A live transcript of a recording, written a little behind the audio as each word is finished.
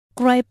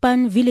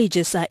Graipan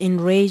villagers are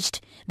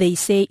enraged. They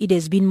say it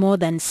has been more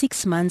than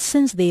 6 months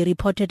since they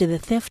reported the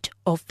theft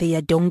of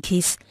their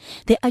donkeys.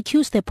 They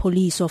accuse the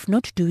police of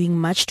not doing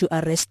much to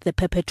arrest the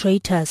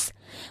perpetrators.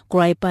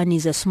 Graipan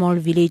is a small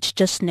village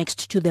just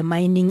next to the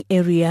mining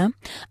area,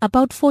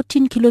 about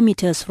 14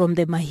 kilometers from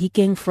the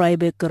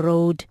Mahikeng-Vryburg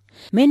road.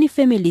 Many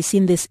families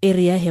in this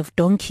area have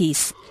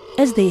donkeys,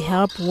 as they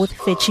help with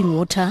fetching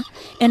water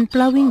and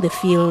plowing the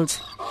fields.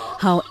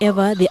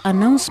 However, the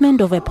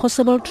announcement of a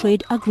possible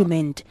trade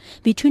agreement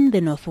between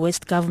the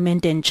Northwest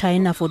government and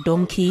China for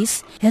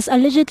donkeys has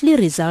allegedly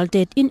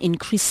resulted in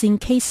increasing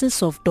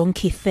cases of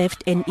donkey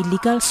theft and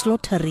illegal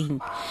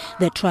slaughtering.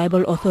 The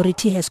tribal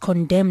authority has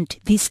condemned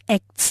these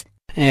acts.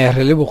 As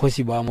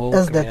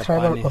the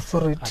tribal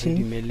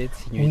authority,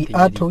 we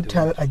are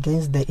total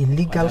against the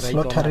illegal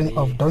slaughtering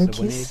of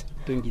donkeys.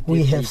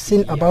 We have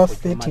seen about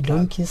 30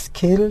 donkeys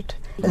killed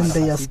and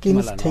their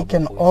skins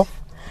taken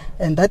off,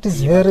 and that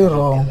is very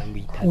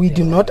wrong. We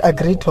do not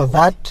agree to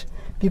that.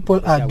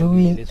 People are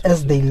doing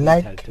as they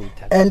like,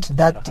 and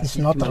that is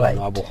not right.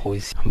 A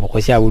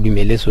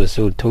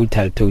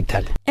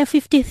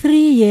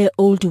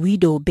 53-year-old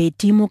widow,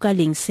 Betty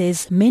Mokaling,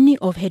 says many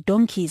of her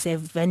donkeys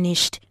have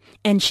vanished,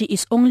 and she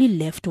is only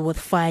left with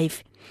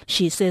 5.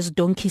 She says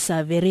donkeys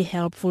are very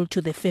helpful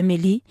to the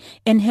family,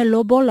 and her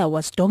lobola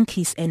was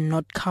donkeys and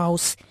not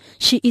cows.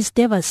 She is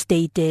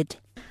devastated.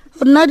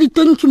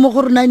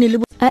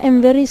 I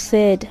am very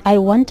sad. I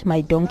want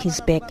my donkeys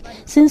back.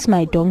 Since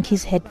my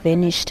donkeys had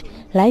vanished,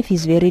 life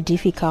is very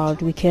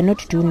difficult. We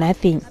cannot do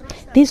nothing.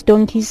 These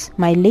donkeys,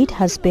 my late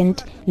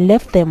husband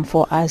left them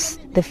for us,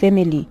 the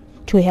family,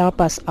 to help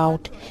us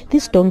out.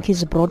 These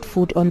donkeys brought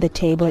food on the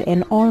table,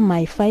 and all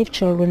my 5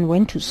 children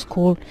went to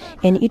school,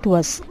 and it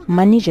was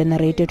money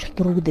generated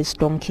through these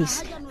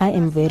donkeys. I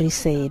am very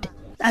sad.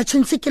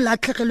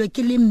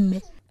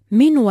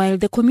 Meanwhile,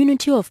 the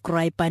community of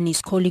Graipan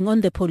is calling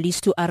on the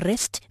police to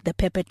arrest the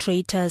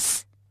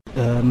perpetrators.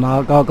 We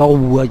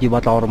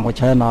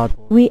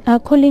are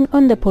calling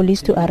on the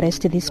police to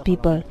arrest these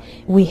people.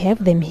 We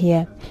have them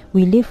here.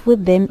 We live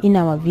with them in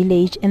our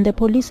village, and the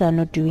police are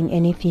not doing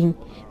anything.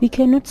 We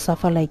cannot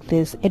suffer like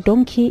this. A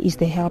donkey is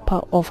the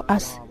helper of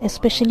us,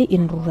 especially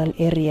in rural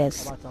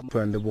areas.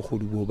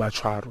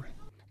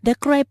 The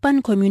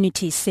Graipan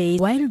community says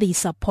while they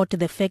support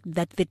the fact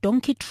that the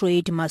donkey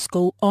trade must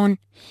go on,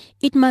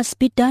 it must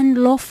be done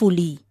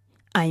lawfully.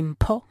 I'm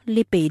Paul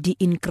Lepedi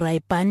in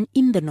Graipan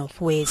in the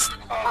Northwest.